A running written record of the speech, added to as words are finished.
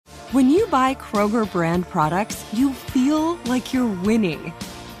When you buy Kroger brand products, you feel like you're winning.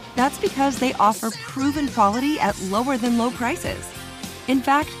 That's because they offer proven quality at lower than low prices. In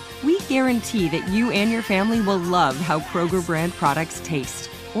fact, we guarantee that you and your family will love how Kroger brand products taste,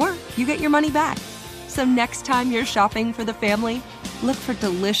 or you get your money back. So next time you're shopping for the family, look for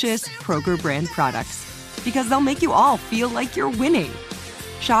delicious Kroger brand products, because they'll make you all feel like you're winning.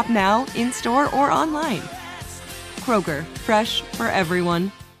 Shop now, in-store, or online. Kroger, fresh for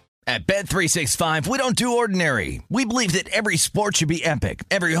everyone. At Bet365, we don't do ordinary. We believe that every sport should be epic.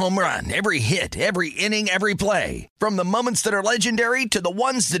 Every home run, every hit, every inning, every play. From the moments that are legendary to the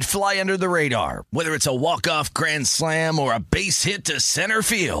ones that fly under the radar. Whether it's a walk-off grand slam or a base hit to center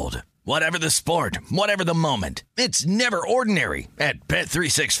field. Whatever the sport, whatever the moment. It's never ordinary at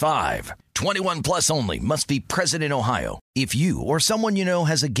Bet365. 21 plus only. Must be present in Ohio. If you or someone you know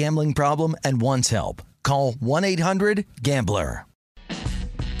has a gambling problem and wants help, call 1-800-GAMBLER.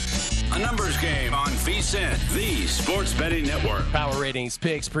 A numbers game on VSiN, the sports betting network. Power ratings,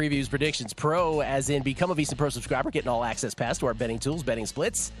 picks, previews, predictions, pro, as in become a VSiN Pro subscriber, getting all access pass to our betting tools, betting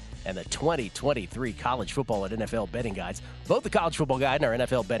splits, and the 2023 college football and NFL betting guides. Both the college football guide and our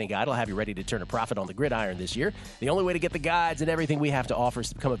NFL betting guide will have you ready to turn a profit on the gridiron this year. The only way to get the guides and everything we have to offer is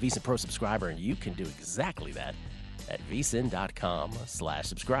to become a VSiN Pro subscriber, and you can do exactly that at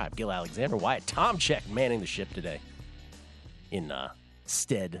vsin.com/subscribe. Gil Alexander, Wyatt Tomchek manning the ship today in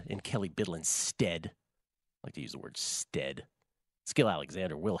Kelly Bidlin's stead. I like to use the word stead. Skill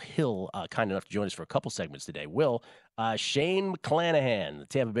Alexander, Will Hill, kind enough to join us for a couple segments today. Will, Shane McClanahan, the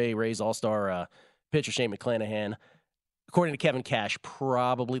Tampa Bay Rays all-star pitcher Shane McClanahan, according to Kevin Cash,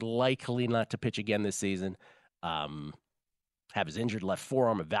 probably likely not to pitch again this season. Have his injured left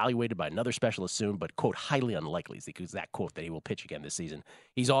forearm evaluated by another specialist soon, but, quote, highly unlikely is the exact quote that he will pitch again this season.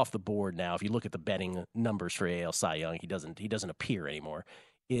 He's off the board now. If you look at the betting numbers for AL Cy Young, he doesn't appear anymore.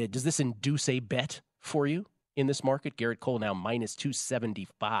 Does this induce a bet for you in this market? Garrett Cole now minus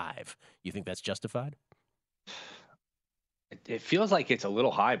 275. You think that's justified? It feels like it's a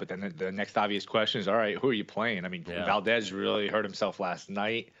little high, but then the next obvious question is, all right, who are you playing? I mean, Valdez really hurt himself last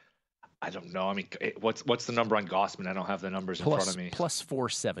night. I don't know. I mean, what's the number on Gausman? I don't have the numbers in front of me. Plus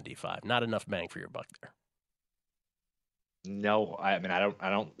 475. Not enough bang for your buck there. No, I mean, I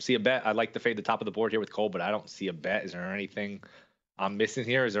don't see a bet. I'd like to fade the top of the board here with Cole, but I don't see a bet. Is there anything I'm missing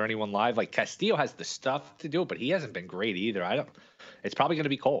here? Is there anyone live? Like Castillo has the stuff to do it, but he hasn't been great either. It's probably going to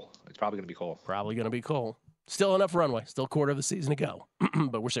be Cole. Probably going to be Cole. Still enough runway. Still a quarter of the season to go.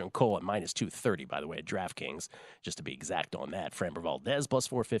 But we're seeing Cole at minus 230, by the way, at DraftKings, just to be exact on that. Framber Valdez plus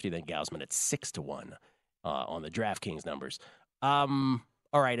 450, then Gausman at 6-1 on the DraftKings numbers. All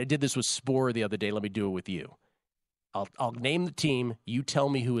right, I did this with Sporer the other day. Let me do it with you. I'll name the team. You tell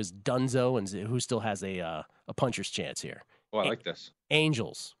me who is Dunzo and who still has a puncher's chance here. Oh, I like this.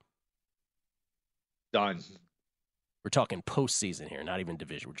 Angels. Done. We're talking postseason here, not even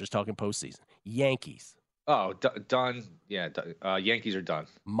division. We're just talking postseason. Yankees. Oh, done. Yeah, Yankees are done.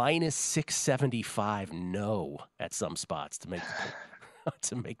 Minus 675, no, at some spots to make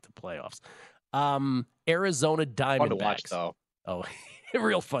the playoffs. Arizona Diamondbacks. Fun to watch, though. Oh,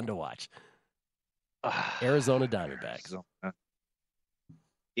 real fun to watch. Arizona Diamondbacks.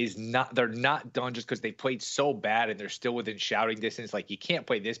 They're not done just because they played so bad and they're still within shouting distance. Like, you can't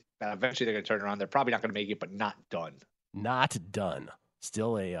play this bad. Eventually they're going to turn around. They're probably not going to make it, but not done. Not done.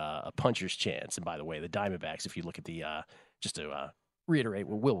 Still a puncher's chance. And by the way, the Diamondbacks, if you look at the just to reiterate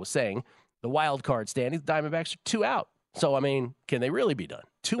what Will was saying, the wild card standings, the Diamondbacks are 2 out. So, I mean, can they really be done?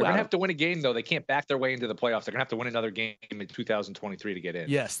 2 out. They're going to have to win a game, though. They can't back their way into the playoffs. They're going to have to win another game in 2023 to get in.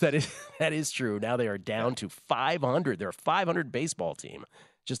 Yes, that is true. Now they are down to 500. They're a 500 baseball team.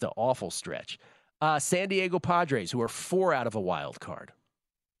 Just an awful stretch. San Diego Padres, who are 4 out of a wild card.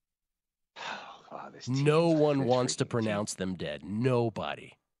 No one wants to pronounce them dead.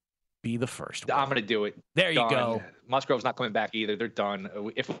 Nobody. Be the first one. I'm going to do it. There you go. Musgrove's not coming back either. They're done.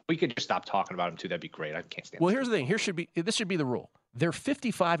 If we could just stop talking about them too, that'd be great. I can't stand. Well, here's the thing. This should be the rule. They're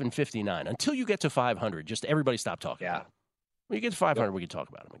 55 and 59 until you get to 500. Just everybody stop talking. Yeah. When you get to 500, we can talk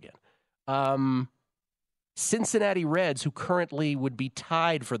about them again. Cincinnati Reds, who currently would be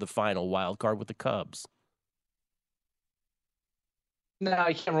tied for the final wild card with the Cubs. No,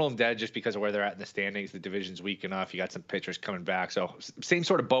 you can't rule them dead just because of where they're at in the standings. The division's weak enough. You got some pitchers coming back. So same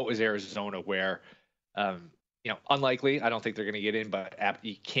sort of boat as Arizona where, unlikely. I don't think they're going to get in, but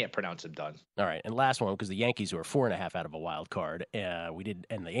you can't pronounce them done. All right. And last one, because the Yankees, who are 4.5 out of a wild card, and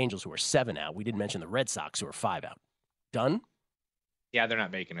the Angels, who are 7 out. We didn't mention the Red Sox, who are 5 out. Done? Yeah, they're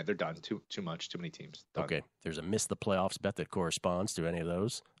not making it. They're done. Too much. Too many teams. Done. Okay. There's a miss the playoffs bet that corresponds to any of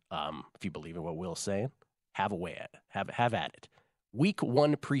those. If you believe in what Will's saying, have a way at it. Have at it. Week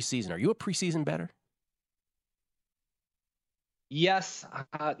 1 preseason. Are you a preseason bettor? Yes,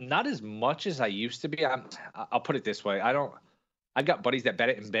 not as much as I used to be. I'll put it this way. I've got buddies that bet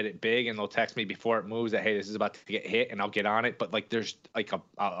it and bet it big, and they'll text me before it moves that, hey, this is about to get hit, and I'll get on it. But like, there's like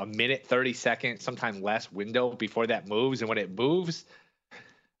a minute, 30 second, sometimes less window before that moves. And when it moves,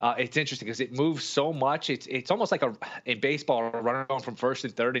 it's interesting because it moves so much. It's almost like in baseball, a runner going from first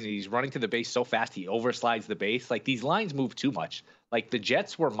and third, and he's running to the base so fast he overslides the base. Like, these lines move too much. Like, the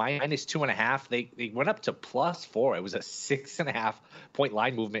Jets were -2.5. They went up to +4. It was a 6.5 point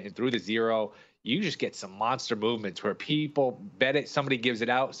line movement and through the zero. You just get some monster movements where people bet it, somebody gives it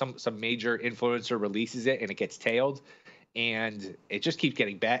out, some major influencer releases it, and it gets tailed, and it just keeps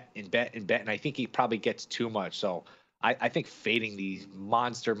getting bet and bet and bet. And I think he probably gets too much. So I think fading these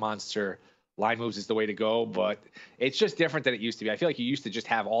monster line moves is the way to go, but it's just different than it used to be. I feel like you used to just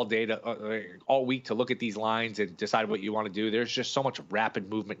have all data all week to look at these lines and decide what you want to do. There's just so much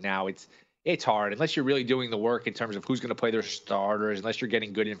rapid movement now. It's hard unless you're really doing the work in terms of who's going to play their starters, unless you're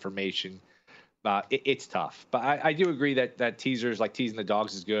getting good information. It's tough. But I do agree that teasers, like teasing the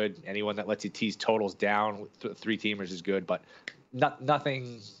dogs, is good. Anyone that lets you tease totals down with three teamers is good, but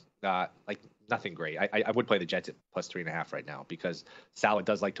nothing great. I would play the Jets at +3.5 right now because Saleh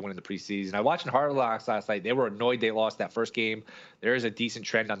does like to win in the preseason. I watched Hard Knocks last night. They were annoyed they lost that first game. There is a decent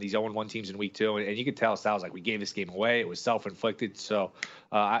trend on these 0-1 teams in week 2, and you could tell Saleh's like, we gave this game away. It was self-inflicted. So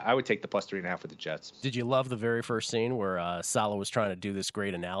I would take the +3.5 with the Jets. Did you love the very first scene where Saleh was trying to do this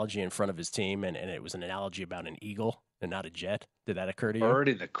great analogy in front of his team, and it was an analogy about an eagle and not a jet? Did that occur to you? Bird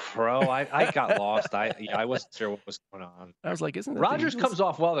and the crow. I got lost. I wasn't sure what was going on. I was like, isn't that Rodgers comes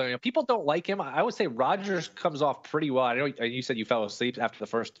off well though? People don't like him. I would say Rodgers comes off pretty well. I know you said you fell asleep after the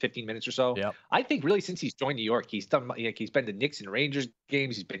first 15 minutes or so. Yep. I think really since he's joined New York, he's been to Knicks and Rangers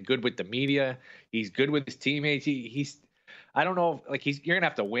games. He's been good with the media. He's good with his teammates. I don't know, like you're gonna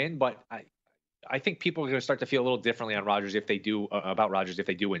have to win, but I think people are gonna start to feel a little differently on Rodgers if they do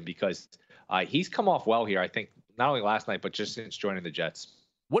win, because he's come off well here. I think not only last night but just since joining the Jets.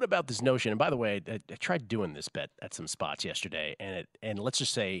 What about this notion? And by the way, I tried doing this bet at some spots yesterday, and let's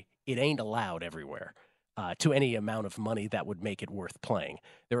just say it ain't allowed everywhere to any amount of money that would make it worth playing.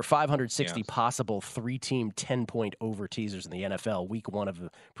 There were 560 possible 3-team 10-point over teasers in the NFL week 1 of the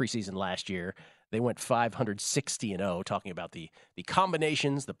preseason last year. They went 560-0, talking about the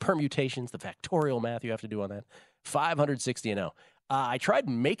combinations, the permutations, the factorial math you have to do on that. 560-0. I tried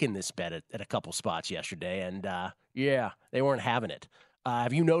making this bet at a couple spots yesterday, and they weren't having it.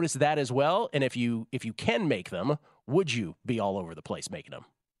 Have you noticed that as well? And if you can make them, would you be all over the place making them?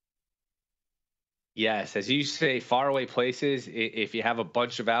 Yes, as you say, faraway places. If you have a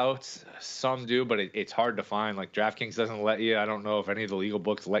bunch of outs, some do, but it's hard to find. Like DraftKings doesn't let you. I don't know if any of the legal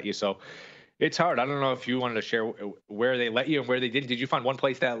books let you. So it's hard. I don't know if you wanted to share where they let you and where they didn't. Did you find one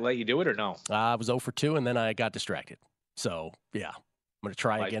place that let you do it or no? I was 0 for 2, and then I got distracted. So, yeah, I'm going to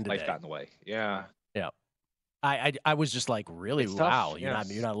try again today. Life got in the way. Yeah. Yeah. I was just like, really? It's wow. tough,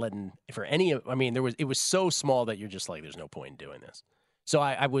 You're not letting for any. I mean, it was so small that you're just like, there's no point in doing this. So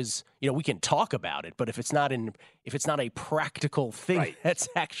I was, we can talk about it, but if it's not a practical thing that's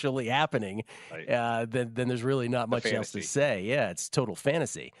actually happening, then there's really not much else to say. Yeah, it's total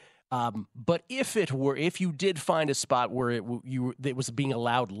fantasy. But if you did find a spot where it was being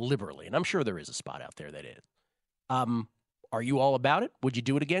allowed liberally, and I'm sure there is a spot out there that is, are you all about it? Would you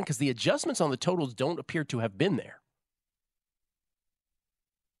do it again? Because the adjustments on the totals don't appear to have been there.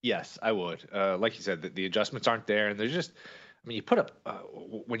 Yes, I would. Like you said, the adjustments aren't there, and there's just, you put up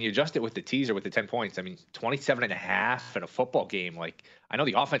when you adjust it with the teaser with the 10 points. 27.5 in a football game. Like, I know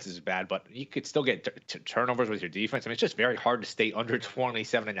the offense is bad, but you could still get turnovers with your defense. It's just very hard to stay under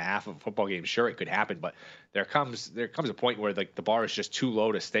 27.5 of a football game. Sure, it could happen, but there comes a point where the bar is just too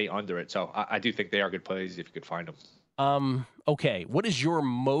low to stay under it. So I do think they are good plays if you could find them. Okay. What is your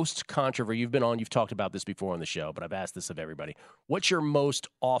most controversial? You've talked about this before on the show, but I've asked this of everybody. What's your most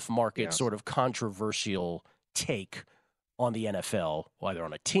off-market sort of controversial take on the NFL, either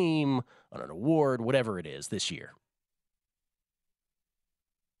on a team, on an award, whatever it is this year?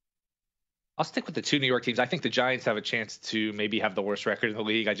 I'll stick with the 2 New York teams. I think the Giants have a chance to maybe have the worst record in the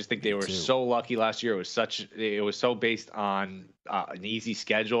league. I just think they were so lucky last year. It was so based on an easy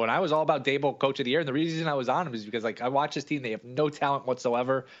schedule. And I was all about Dable Coach of the Year. And the reason I was on him is because I watched this team. They have no talent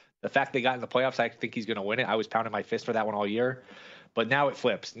whatsoever. The fact they got in the playoffs, I think he's going to win it. I was pounding my fist for that one all year. But now it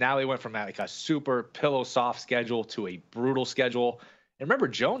flips. Now they went from a super pillow soft schedule to a brutal schedule. And remember,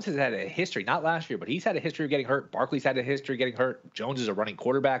 Jones has had a history, not last year, but he's had a history of getting hurt. Barkley's had a history of getting hurt. Jones is a running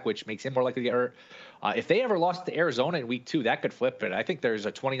quarterback, which makes him more likely to get hurt. If they ever lost to Arizona in week 2, that could flip it. I think there's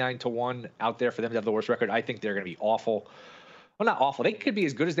a 29-1 out there for them to have the worst record. I think they're going to be awful. well, not awful. They could be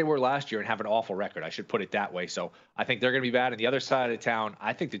as good as they were last year and have an awful record. I should put it that way. So I think they're going to be bad. And the other side of town,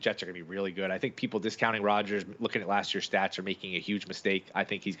 I think the Jets are going to be really good. I think people discounting Rodgers, looking at last year's stats, are making a huge mistake. I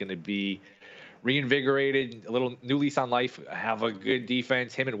think he's going to be reinvigorated, a little new lease on life, have a good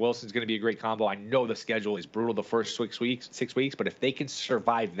defense. Him and Wilson's going to be a great combo. I know the schedule is brutal the first 6 weeks, but if they can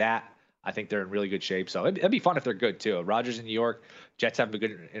survive that, I think they're in really good shape. So it'd be fun if they're good too. Rodgers in New York, Jets haven't been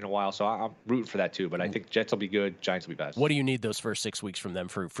good in a while, so I'm rooting for that too. But I think Jets will be good, Giants will be best. What do you need those first 6 weeks from them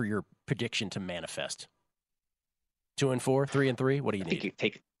for your prediction to manifest? 2-4, 3-3. What do you need?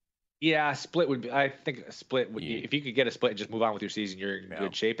 Yeah, split would be. I think a split would be. If you could get a split and just move on with your season, you're in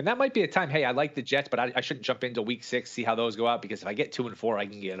good shape. And that might be a time. Hey, I like the Jets, but I shouldn't jump into week 6, see how those go out, because if I get 2-4, I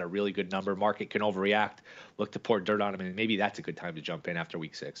can get a really good number. Market can overreact, look to pour dirt on them, and maybe that's a good time to jump in after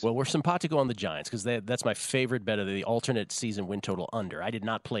week 6. Well, we're simpatico on the Giants because that's my favorite bet of the alternate season win total under. I did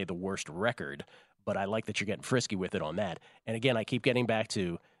not play the worst record, but I like that you're getting frisky with it on that. And again, I keep getting back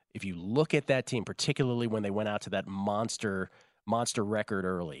to, if you look at that team, particularly when they went out to that monster record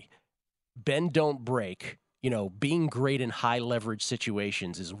early, bend don't break. Being great in high leverage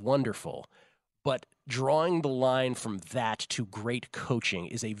situations is wonderful, but drawing the line from that to great coaching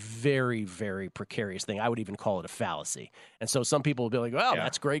is a very, very precarious thing. I would even call it a fallacy. And so some people will be like, well,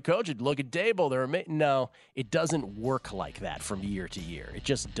 that's great coaching. Look at Dable. They're amazing. No, it doesn't work like that from year to year. It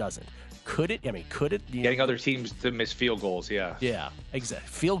just doesn't. Could it? Could it? Getting other teams to miss field goals, yeah. Yeah, exactly.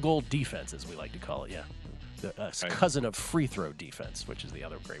 Field goal defense, as we like to call it, yeah. The cousin of free throw defense, which is the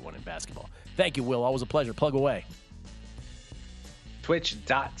other great one in basketball. Thank you, Will. Always a pleasure. Plug away.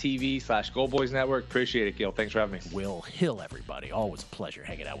 Twitch.tv/GoBoys Network. Appreciate it, Gil. Thanks for having me. Will Hill, everybody. Always a pleasure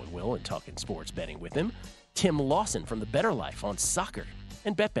hanging out with Will and talking sports betting with him. Tim Lawson from The Better Life on soccer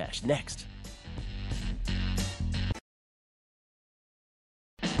and Bet Bash next.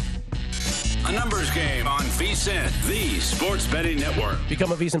 A numbers game on VSiN, the sports betting network.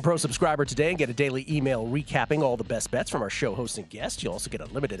 Become a VSiN Pro subscriber today and get a daily email recapping all the best bets from our show hosts and guests. You'll also get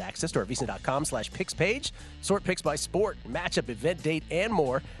unlimited access to our VSiN.com/picks page. Sort picks by sport, matchup, event, date, and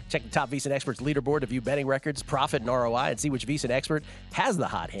more. Check the top VSiN experts leaderboard to view betting records, profit, and ROI, and see which VSiN expert has the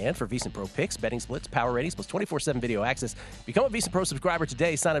hot hand for VSiN Pro picks, betting splits, power ratings, plus 24/7 video access. Become a VSiN Pro subscriber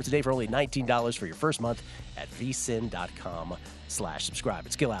today. Sign up today for only $19 for your first month at VSiN.com/subscribe.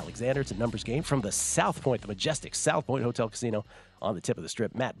 It's Gil Alexander. It's a numbers game from the South Point, the majestic South Point Hotel Casino on the tip of the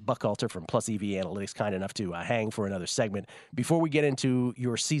strip. Matt Buchalter from Plus EV Analytics, kind enough to hang for another segment. Before we get into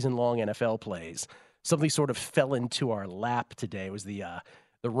your season-long NFL plays, something sort of fell into our lap today. It was the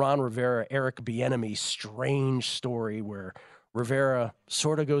Ron Rivera, Eric Bieniemy strange story where Rivera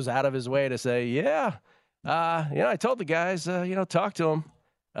sort of goes out of his way to say, I told the guys, talk to them.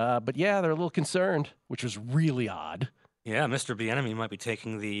 But they're a little concerned, which was really odd. Yeah, Mr. Bieniemy might be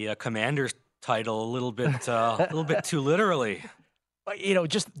taking the commander's title a little bit too literally.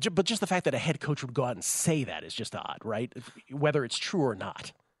 Just the fact that a head coach would go out and say that is just odd, right? Whether it's true or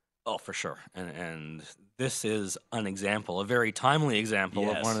not. Oh, for sure. And this is an example, a very timely example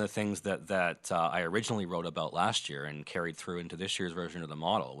of one of the things that I originally wrote about last year and carried through into this year's version of the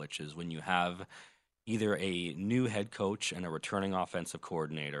model, which is when you have either a new head coach and a returning offensive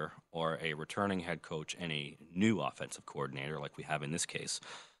coordinator, or a returning head coach and a new offensive coordinator, like we have in this case.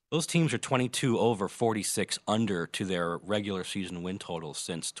 Those teams are 22 over, 46 under to their regular season win totals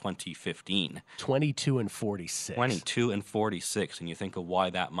since 2015. 22 and 46. 22 and 46, and you think of why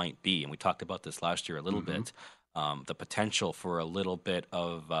that might be. And we talked about this last year a little bit. The potential for a little bit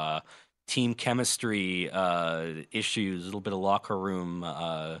of team chemistry issues, a little bit of locker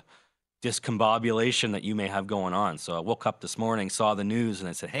room discombobulation that you may have going on. So I woke up this morning, saw the news, and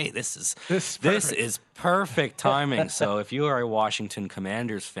I said, hey, this is perfect timing. So if you are a Washington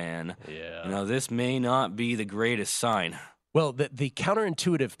Commanders fan, this may not be the greatest sign. Well, the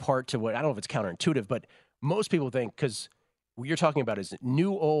counterintuitive part to what, I don't know if it's counterintuitive, but most people think, because what you're talking about is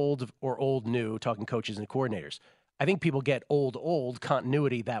new old or old new, talking coaches and coordinators. I think people get old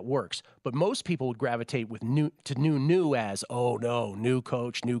continuity, that works. But most people would gravitate with new as, oh no, new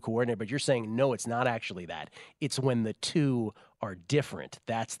coach, new coordinator. But you're saying, no, it's not actually that. It's when the two are different.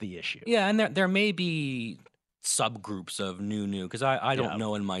 That's the issue. Yeah, and there may be subgroups of new, because I don't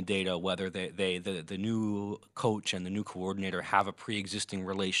know in my data whether the new coach and the new coordinator have a pre-existing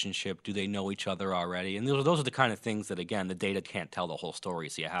relationship. Do they know each other already? And those are the kind of things that, again, the data can't tell the whole story,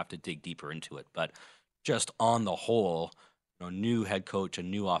 so you have to dig deeper into it. But just on the whole, new head coach and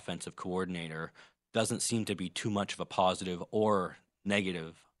new offensive coordinator doesn't seem to be too much of a positive or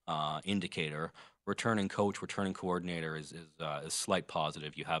negative indicator. Returning coach, returning coordinator is slight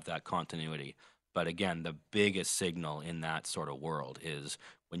positive. You have that continuity. But again, the biggest signal in that sort of world is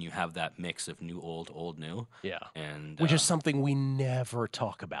when you have that mix of new, old, new. Yeah. And which is something we never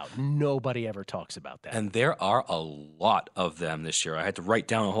talk about. Nobody ever talks about that. And there are a lot of them this year. I had to write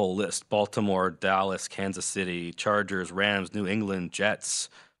down a whole list. Baltimore, Dallas, Kansas City, Chargers, Rams, New England, Jets,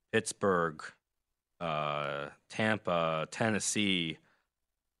 Pittsburgh, Tampa, Tennessee,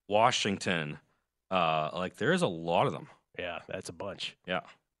 Washington. There's a lot of them. Yeah, that's a bunch. Yeah.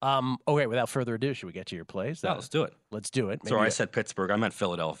 Okay, without further ado, should we get to your plays? Yeah, let's do it. Let's do it. Sorry, I said Pittsburgh. I meant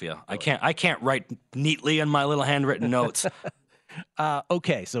Philadelphia. I can't write neatly in my little handwritten notes.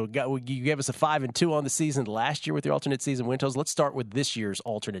 Okay, so you gave us a 5-2 on the season last year with your alternate season win totals. Let's start with this year's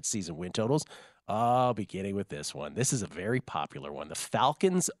alternate season win totals. Beginning with this one. This is a very popular one. The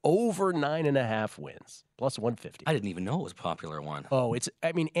Falcons over 9.5 wins, plus 150. I didn't even know it was a popular one. Oh,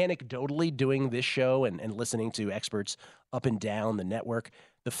 anecdotally doing this show and listening to experts up and down the network,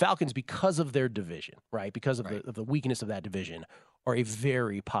 the Falcons, because of their division, right, because of the weakness of that division, are a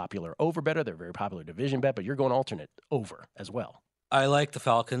very popular over better. They're a very popular division bet, but you're going alternate over as well. I like the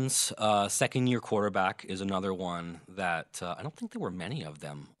Falcons. Second-year quarterback is another one that I don't think there were many of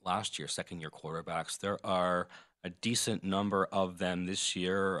them last year, second-year quarterbacks. There are a decent number of them this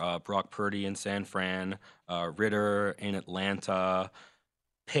year. Brock Purdy in San Fran, Ritter in Atlanta,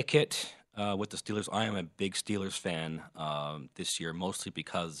 Pickett with the Steelers. I am a big Steelers fan this year, mostly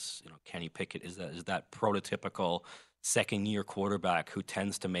because Kenny Pickett is that prototypical second-year quarterback who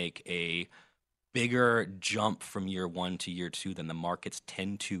tends to make a bigger jump from year one to year two than the markets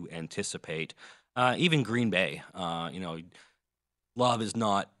tend to anticipate. Even Green Bay, Love is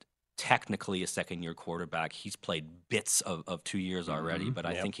not technically a second-year quarterback. He's played bits of 2 years already, but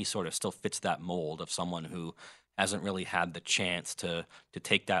I think he sort of still fits that mold of someone who hasn't really had the chance to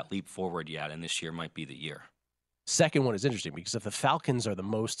take that leap forward yet, and this year might be the year. Second one is interesting because if the Falcons are the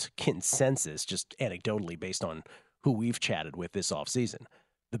most consensus, just anecdotally based on who we've chatted with this offseason,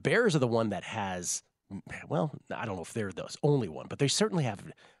 the Bears are the one that has, well, I don't know if they're the only one, but they certainly have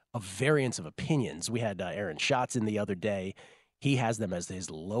a variance of opinions. We had Aaron Schatz in the other day. He has them as his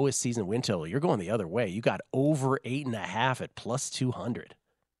lowest season win total. You're going the other way. You got over 8.5 at plus 200.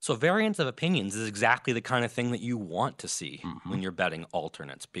 So variance of opinions is exactly the kind of thing that you want to see when you're betting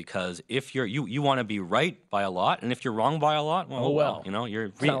alternates, because if you want to be right by a lot, and if you're wrong by a lot, well,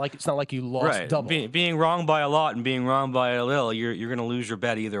 it's not like you lost double. Being wrong by a lot and being wrong by a little, you're going to lose your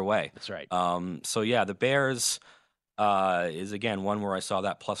bet either way. That's right. The Bears is again one where I saw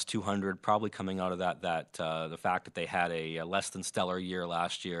that plus 200 probably coming out of that the fact that they had a less than stellar year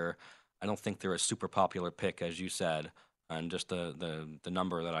last year. I don't think they're a super popular pick, as you said. And just the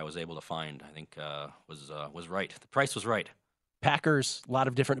number that I was able to find, I think, was right. The price was right. Packers, a lot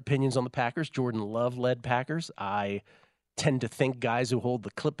of different opinions on the Packers. Jordan Love led Packers. I tend to think guys who hold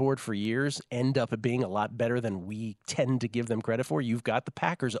the clipboard for years end up being a lot better than we tend to give them credit for. You've got the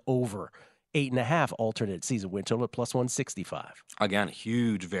Packers over 8.5 alternate season win total at plus 165. Again, a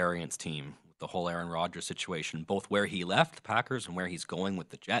huge variance team with the whole Aaron Rodgers situation, both where he left the Packers and where he's going with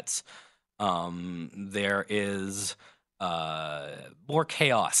the Jets. There is more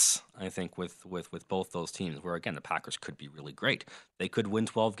chaos, I think, with both those teams, where, again, the Packers could be really great. They could win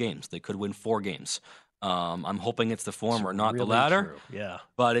 12 games. They could win 4 games. I'm hoping it's the former, not the latter. True. Yeah.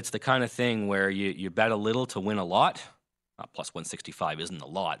 But it's the kind of thing where you bet a little to win a lot. Plus 165 isn't a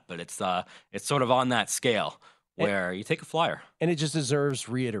lot, but it's sort of on that scale where you take a flyer. And it just deserves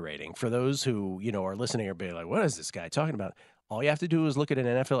reiterating. For those who, are listening or being like, what is this guy talking about? All you have to do is look at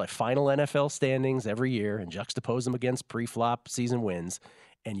final NFL standings every year and juxtapose them against pre-flop season wins,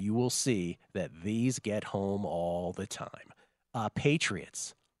 and you will see that these get home all the time.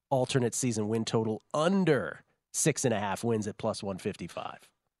 Patriots, alternate season win total under 6.5 wins at plus 155.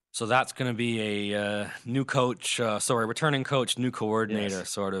 So that's going to be a new coach, returning coach, new coordinator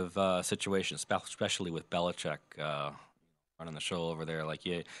sort of situation, especially with Belichick running the show over there.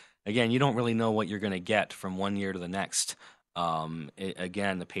 You don't really know what you're going to get from one year to the next.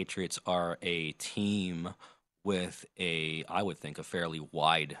 Again, the Patriots are a team with I would think, a fairly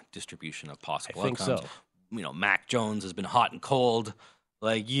wide distribution of possible outcomes. I think so. Mac Jones has been hot and cold.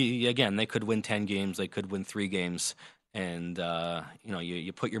 Again, they could win 10 games. They could win 3 games. And,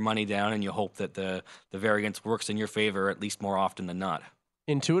 you put your money down and you hope that the variance works in your favor at least more often than not.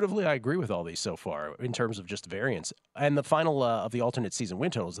 Intuitively, I agree with all these so far in terms of just variance. And the final of the alternate season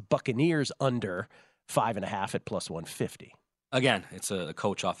win totals, the Buccaneers under 5.5 at plus 150. Again, it's a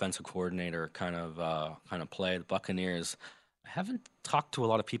coach, offensive coordinator kind of play. The Buccaneers, I haven't talked to a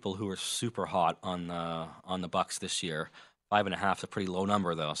lot of people who are super hot on the Bucs this year. 5.5 is a pretty low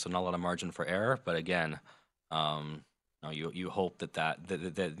number, though, so not a lot of margin for error. But again, you hope that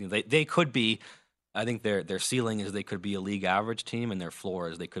they could be I think their ceiling is they could be a league average team, and their floor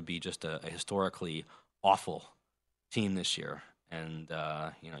is they could be just a historically awful team this year. And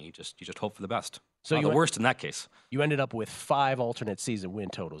you just hope for the best. So the worst in that case. You ended up with 5 alternate season win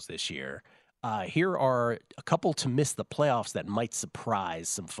totals this year. Here are a couple to miss the playoffs that might surprise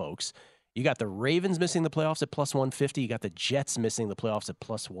some folks. You got the Ravens missing the playoffs at plus 150. You got the Jets missing the playoffs at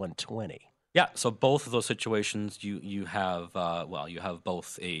plus 120. Yeah, so both of those situations, you have you have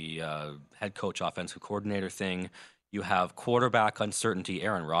both a head coach, offensive coordinator thing. You have quarterback uncertainty.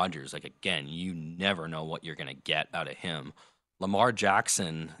 Aaron Rodgers, again, you never know what you're going to get out of him. Lamar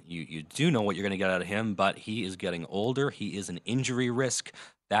Jackson, you do know what you're going to get out of him, but he is getting older. He is an injury risk.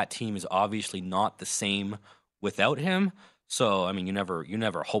 That team is obviously not the same without him. So, I mean, you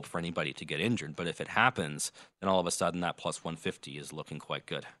never hope for anybody to get injured, but if it happens, then all of a sudden that plus 150 is looking quite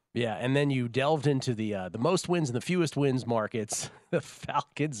good. Yeah, and then you delved into the most wins and the fewest wins markets. The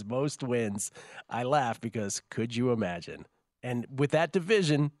Falcons' most wins. I laugh because could you imagine? And with that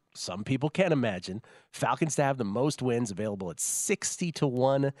division, some people can imagine Falcons to have the most wins available at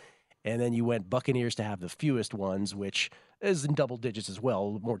 60-1, and then you went Buccaneers to have the fewest ones, which is in double digits as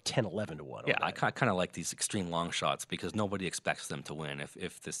well, more 10-11-1. Yeah, I kind of like these extreme long shots because nobody expects them to win.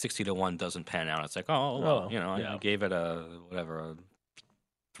 If the 60-1 doesn't pan out, it's like, I gave it a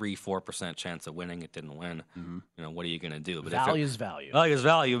 3-4% chance of winning. It didn't win. Mm-hmm. What are you going to do? But value is value. Value is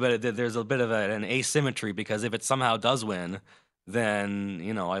value, but there's a bit of an asymmetry because if it somehow does win, then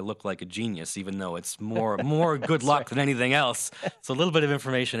I look like a genius, even though it's more good luck than anything else. It's a little bit of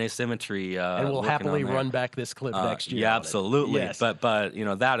information asymmetry. And we'll happily run back this clip next year. Yeah, absolutely. Yes. But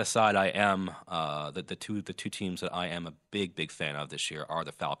that aside, I am the two teams that I am a big fan of this year are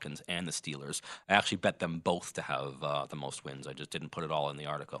the Falcons and the Steelers. I actually bet them both to have the most wins. I just didn't put it all in the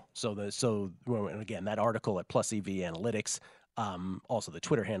article. And again, that article at Plus EV Analytics. Also the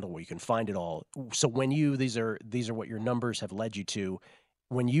Twitter handle where you can find it all. So when these are what your numbers have led you to.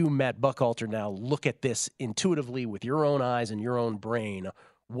 When you, Matt Buchalter, now look at this intuitively with your own eyes and your own brain,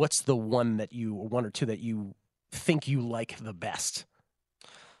 what's the one or two that you think you like the best?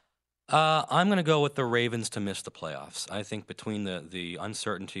 I'm going to go with the Ravens to miss the playoffs. I think between the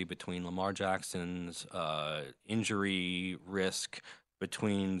uncertainty between Lamar Jackson's injury risk,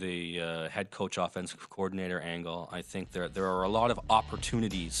 between the head coach, offensive coordinator angle, I think there are a lot of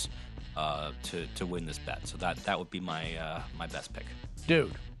opportunities to win this bet. So that would be my best pick.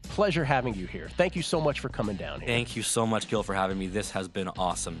 Dude, pleasure having you here. Thank you so much for coming down here. Thank you so much, Gil, for having me. This has been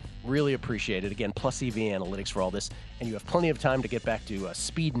awesome. Really appreciate it. Again, Plus EV Analytics for all this. And you have plenty of time to get back to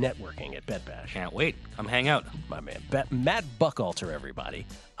speed networking at BetBash. Can't wait. Come hang out. My man. Matt Buchalter, everybody.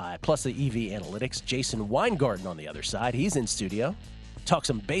 Plus the EV Analytics. Jason Weingarten on the other side. He's in studio. Talk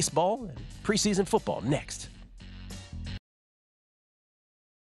some baseball and preseason football next.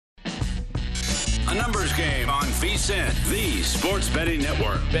 A numbers game on VSiN, the sports betting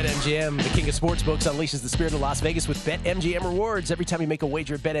network. BetMGM, the king of sportsbooks, unleashes the spirit of Las Vegas with BetMGM rewards. Every time you make a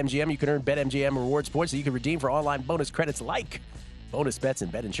wager at BetMGM, you can earn BetMGM rewards points that you can redeem for online bonus credits like bonus bets and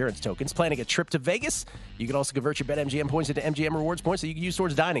bet insurance tokens. Planning a trip to Vegas? You can also convert your BetMGM points into MGM rewards points that you can use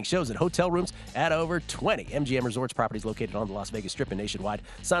towards dining, shows, and hotel rooms at over 20 MGM Resorts properties located on the Las Vegas Strip and nationwide.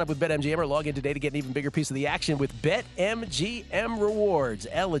 Sign up with BetMGM or log in today to get an even bigger piece of the action with BetMGM rewards.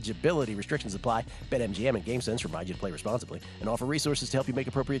 Eligibility restrictions apply. BetMGM and GameSense remind you to play responsibly and offer resources to help you make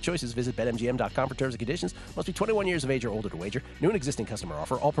appropriate choices. Visit BetMGM.com for terms and conditions. Must be 21 years of age or older to wager. New and existing customer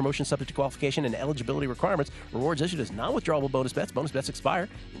offer. All promotions subject to qualification and eligibility requirements. Rewards issued as non-withdrawable bonus bets. Bonus bets expire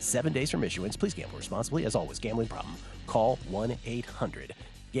in 7 days from issuance. Please gamble responsibly. As always, gambling problem, call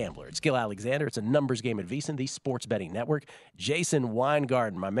 1-800-GAMBLER. It's Gil Alexander. It's a numbers game at VSiN, the sports betting network. Jason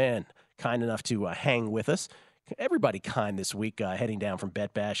Weingarten, my man, kind enough to hang with us. Everybody kind this week, heading down from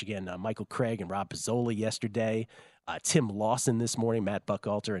BetBash. Again, Michael Craig and Rob Pizzola yesterday. Tim Lawson this morning, Matt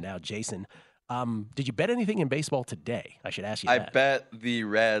Buchalter, and now Jason. Did you bet anything in baseball today? I should ask you that. I bet the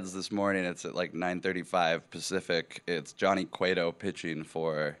Reds this morning. It's at like 9:35 Pacific. It's Johnny Cueto pitching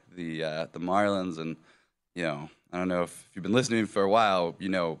for the Marlins, and I don't know if you've been listening for a while. We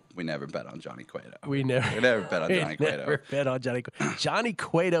never bet on Johnny Cueto. We never bet on Johnny Cueto. Never bet on Johnny Cueto. Johnny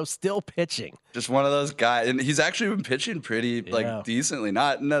Cueto still pitching. Just one of those guys, and he's actually been pitching pretty decently.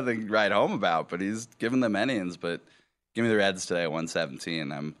 Nothing to write home about, but he's given them innings. But give me the Reds today at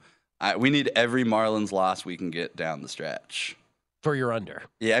 117. We need every Marlins loss we can get down the stretch. For your under.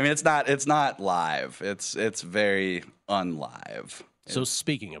 Yeah, I mean it's not live. It's very unlive. So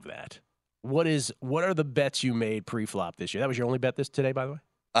speaking of that, what are the bets you made pre-flop this year? That was your only bet today, by the way?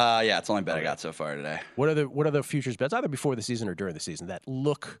 Yeah, it's the only bet I got so far today. What are the futures bets, either before the season or during the season, that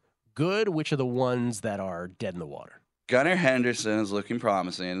look good? Which are the ones that are dead in the water? Gunnar Henderson is looking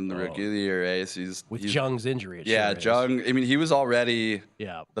promising in the Rookie of the Year race. He's Jung's injury. Jung. I mean, he was already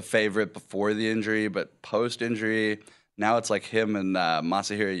the favorite before the injury, but post-injury, now it's like him and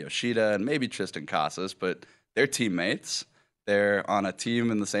Masahiro Yoshida and maybe Tristan Casas, but they're teammates. They're on a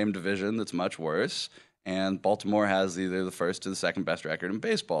team in the same division that's much worse, and Baltimore has either the first or the second best record in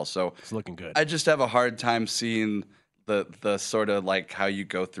baseball. So it's looking good. I just have a hard time seeing the sort of like how you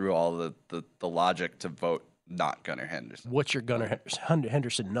go through all the logic to vote not Gunnar Henderson. What's your Gunnar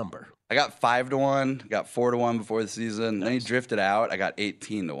Henderson number? I got 5-1, got 4-1 before the season. Nice. Then he drifted out. I got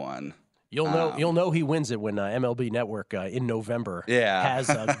 18-1. You'll know he wins it when MLB Network in November has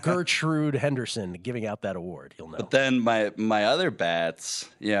Gertrude Henderson giving out that award. You'll know. But then my other bets,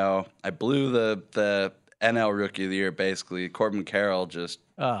 I blew the NL Rookie of the Year basically. Corbin Carroll just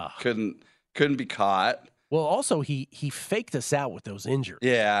couldn't be caught. Well, also he faked us out with those injuries.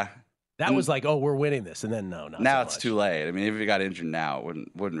 Yeah. That was like, we're winning this, and then no. Now it's too late. I mean, if he got injured now, it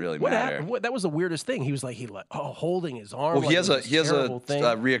wouldn't really matter. That was the weirdest thing. He was like, holding his arm. Well, he has a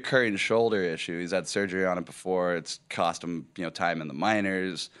reoccurring shoulder issue. He's had surgery on it before. It's cost him, time in the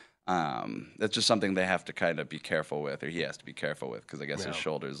minors. That's just something they have to kind of be careful with, or he has to be careful with, because I guess his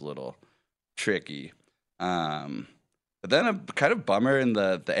shoulder is a little tricky. But then a kind of bummer in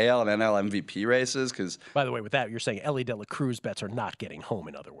the AL and NL MVP races, because by the way, with that, you're saying Elly De La Cruz bets are not getting home.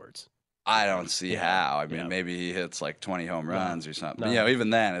 In other words. I don't see how. I mean, maybe he hits like 20 home runs or something. No. Even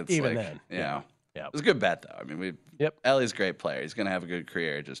then, it's it was a good bet, though. I mean, Ellie's a great player. He's going to have a good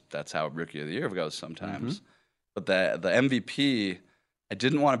career. Just that's how Rookie of the Year goes sometimes. Mm-hmm. But the MVP, I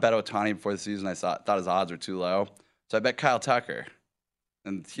didn't want to bet Ohtani before the season. I thought his odds were too low. So I bet Kyle Tucker.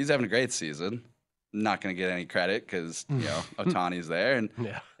 And he's having a great season. Not going to get any credit because, Ohtani's there. And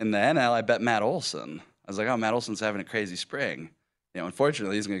in the NL, I bet Matt Olson. I was like, Matt Olson's having a crazy spring.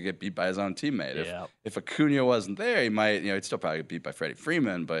 Unfortunately, he's going to get beat by his own teammate. If Acuna wasn't there, he might, he'd still probably get beat by Freddie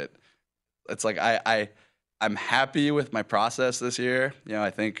Freeman. But it's like I'm happy with my process this year. I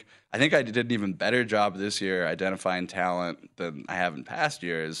think I did an even better job this year identifying talent than I have in past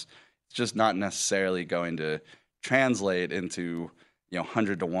years. It's just not necessarily going to translate into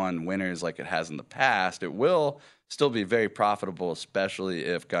 100-1 winners like it has in the past. It will still be very profitable, especially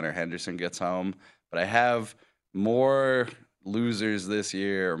if Gunnar Henderson gets home. But I have more losers this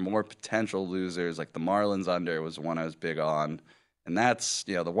year, or more potential losers. Like the Marlins under was one I was big on, and that's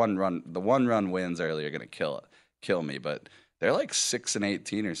the one run wins early are going to kill me. But they're like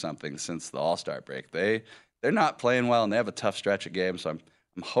 6-18 or something since the All-Star break. They're not playing well, and they have a tough stretch of games. So I'm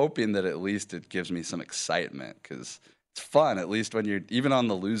hoping that at least it gives me some excitement, because it's fun, at least when you're even on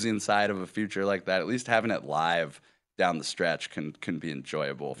the losing side of a future like that. At least having it live down the stretch can be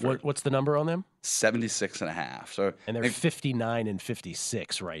enjoyable. What's the number on them? 76.5. And they're 59 and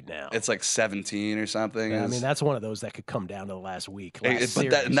 56 right now. It's like 17 or something. Yeah, I mean, that's one of those that could come down to the last week. And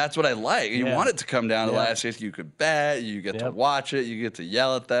that's what I like. You want it to come down to last week. You could bet. You get to watch it. You get to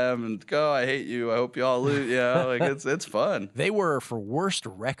yell at them and go, "I hate you. I hope you all lose." It's fun. They were, for worst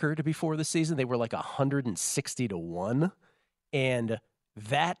record before the season, they were like 160-1, and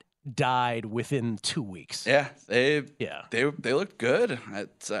that died within 2 weeks. Yeah, they looked good.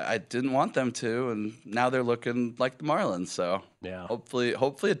 I didn't want them to, and now they're looking like the Marlins. So hopefully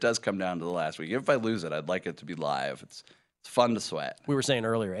it does come down to the last week. If I lose it, I'd like it to be live. It's fun to sweat. We were saying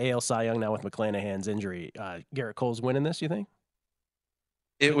earlier, AL Cy Young now with McClanahan's injury. Garrett Cole's winning this, you think?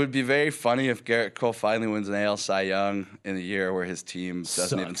 It would be very funny if Garrett Cole finally wins an AL Cy Young in a year where his team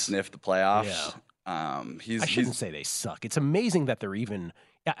doesn't even sniff the playoffs. Yeah. I shouldn't say they suck. It's amazing that they're even.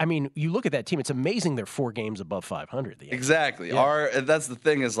 I mean, you look at that team, it's amazing they're 4 games above 500. Exactly. Yeah. That's the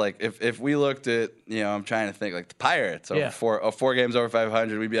thing is, like, if we looked at, I'm trying to think, like the Pirates, over 4 games over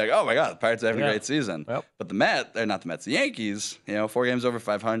 500, we'd be like, oh my God, the Pirates are having a great season. Yep. But the Yankees, 4 games over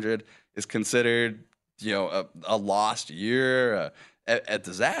 500 is considered, a lost year, a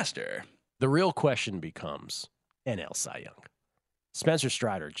disaster. The real question becomes NL Cy Young. Spencer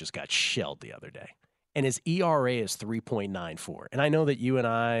Strider just got shelled the other day. And his ERA is 3.94. And I know that you and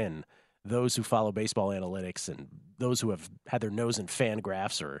I and those who follow baseball analytics and those who have had their nose in fan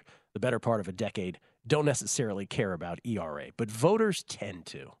graphs for the better part of a decade don't necessarily care about ERA. But voters tend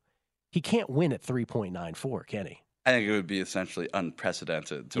to. He can't win at 3.94, can he? I think it would be essentially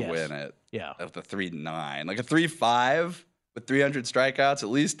unprecedented to win it. Yeah. At the 3.9. Like a 3.5 with 300 strikeouts, at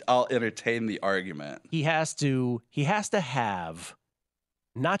least I'll entertain the argument. He has to have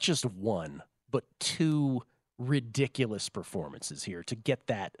not just one, but 2 ridiculous performances here to get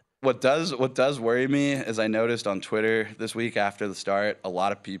that. What does worry me is I noticed on Twitter this week after the start, a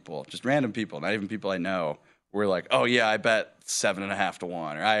lot of people, just random people, not even people I know, were like, oh yeah, I bet 7.5 to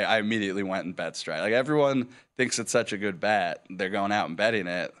 1, or I immediately went and bet strike. Like everyone thinks it's such a good bet, they're going out and betting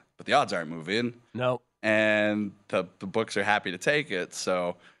it, but the odds aren't moving. No. And the books are happy to take it.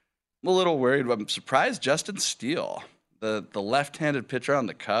 So I'm a little worried. I'm surprised Justin Steele, the left-handed pitcher on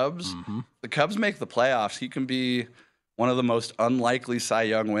the Cubs. Mm-hmm. The Cubs make the playoffs. He can be one of the most unlikely Cy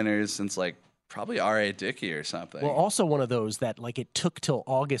Young winners since like probably R.A. Dickey or something. Well, also one of those that like it took till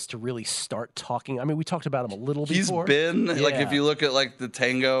August to really start talking. I mean, we talked about him a little before. He's been, like if you look at like the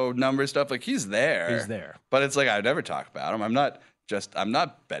Tango number stuff, like he's there. He's there. But it's like I never talk about him. I'm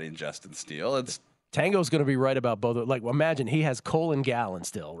not betting Justin Steele. Tango's going to be right about both. Like, imagine he has Cole and Gallen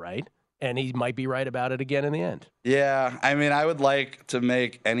still, right? And he might be right about it again in the end. Yeah, I mean, I would like to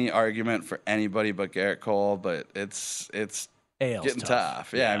make any argument for anybody but Garrett Cole, but it's getting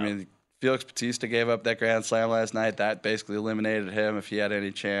tough. Yeah, I mean, Felix Bautista gave up that grand slam last night. That basically eliminated him if he had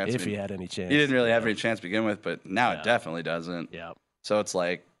any chance. He had any chance. He didn't really have any chance to begin with, but now it definitely doesn't. Yeah. So it's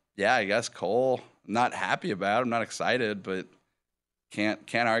like, yeah, I guess Cole, I'm not happy about. I'm not excited, but can't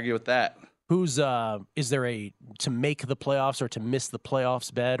argue with that. Is there a to make the playoffs or to miss the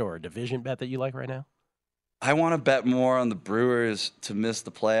playoffs bet or a division bet that you like right now? I want to bet more on the Brewers to miss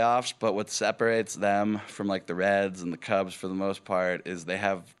the playoffs, but what separates them from like the Reds and the Cubs for the most part is they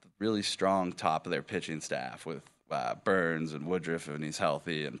have really strong top of their pitching staff with Burns and Woodruff when he's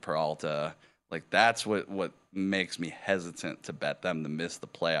healthy and Peralta. Like that's what makes me hesitant to bet them to miss the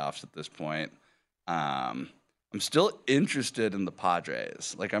playoffs at this point. I'm still interested in the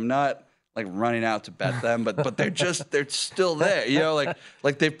Padres. Like I'm not like running out to bet them, but they're still there. You know,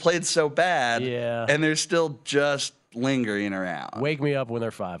 like they've played so bad, and they're still just lingering around. Wake me up when they're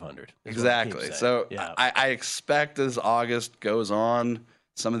 500. Exactly. So I expect as August goes on,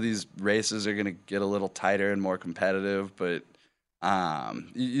 some of these races are going to get a little tighter and more competitive, but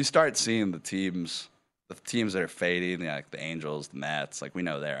you start seeing the teams that are fading, like the Angels, the Mets, like we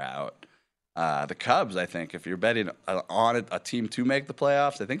know they're out. The Cubs, I think, if you're betting on a team to make the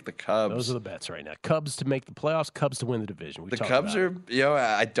playoffs, I think the Cubs. Those are the bets right now. Cubs to make the playoffs, Cubs to win the division. The Cubs are,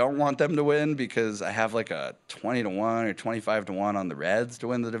 I don't want them to win because I have like a 20 to 1 or 25 to 1 on the Reds to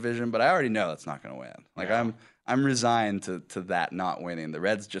win the division, but I already know that's not going to win. Like I'm resigned to that not winning. The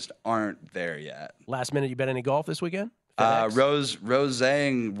Reds just aren't there yet. Last minute, you bet any golf this weekend? Rose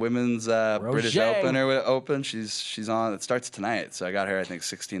Zhang, women's British Open. She's on. It starts tonight, so I got her. I think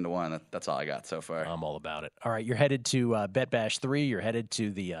 16 to 1. That's all I got so far. I'm all about it. All right, you're headed to Bet Bash 3. You're headed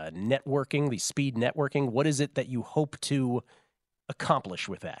to the networking, the speed networking. What is it that you hope to accomplish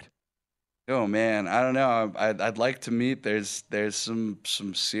with that? Oh man, I don't know. I'd like to meet. There's some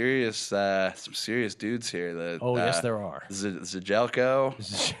serious dudes here. Yes, there are.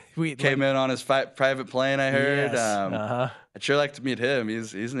 Zajelko came in on his private plane. I heard. Yes. I'd sure like to meet him.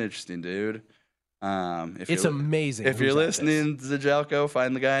 He's an interesting dude. It's amazing. If you're listening, Zajelko,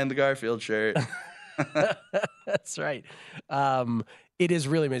 find the guy in the Garfield shirt. That's right. It is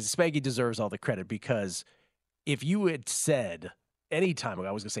really amazing. Spanky deserves all the credit because if you had said any time ago,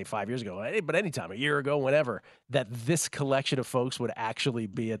 I was going to say 5 years ago, but any time, a year ago, whenever, that this collection of folks would actually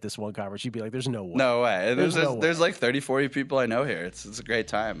be at this one conference, you'd be like, there's no way. No way. There's like 30, 40 people I know here. It's a great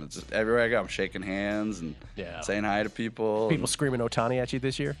time. It's just, everywhere I go, I'm shaking hands and saying hi to people. People screaming Ohtani at you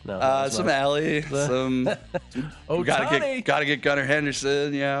this year? No. Some Ellie. Some Ohtani. Gotta get Gunnar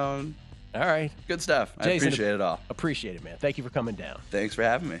Henderson, you know. All right. Good stuff. Jason, I appreciate it all. Appreciate it, man. Thank you for coming down. Thanks for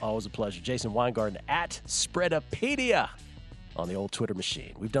having me. Always a pleasure. Jason Weingarten at Spreadopedia on the old Twitter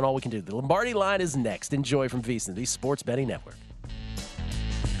machine. We've done all we can do. The Lombardi Line is next. Enjoy from VSiN, the Sports Betting Network.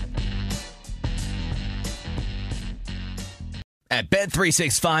 At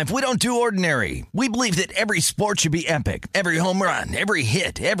Bet365, we don't do ordinary. We believe that every sport should be epic. Every home run, every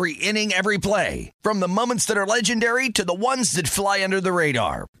hit, every inning, every play. From the moments that are legendary to the ones that fly under the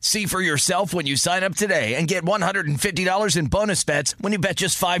radar. See for yourself when you sign up today and get $150 in bonus bets when you bet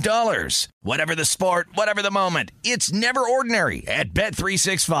just $5. Whatever the sport, whatever the moment, it's never ordinary at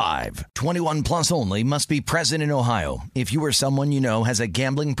Bet365. 21 plus only. Must be present in Ohio. If you or someone you know has a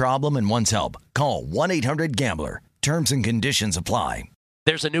gambling problem and wants help, call 1-800-GAMBLER. Terms and conditions apply.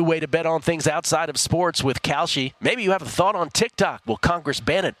 There's a new way to bet on things outside of sports with Kalshi. Maybe you have a thought on TikTok. Will Congress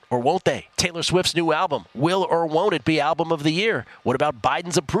ban it or won't they? Taylor Swift's new album. Will or won't it be album of the year? What about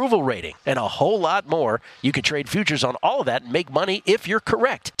Biden's approval rating? And a whole lot more. You can trade futures on all of that and make money if you're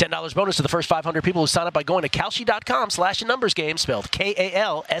correct. $10 bonus to the first 500 people who sign up by going to Kalshi.com/numbersgame, spelled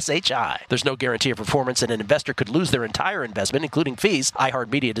Kalshi. There's no guarantee of performance and an investor could lose their entire investment, including fees.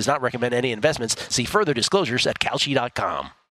 iHeartMedia does not recommend any investments. See further disclosures at Kalshi.com.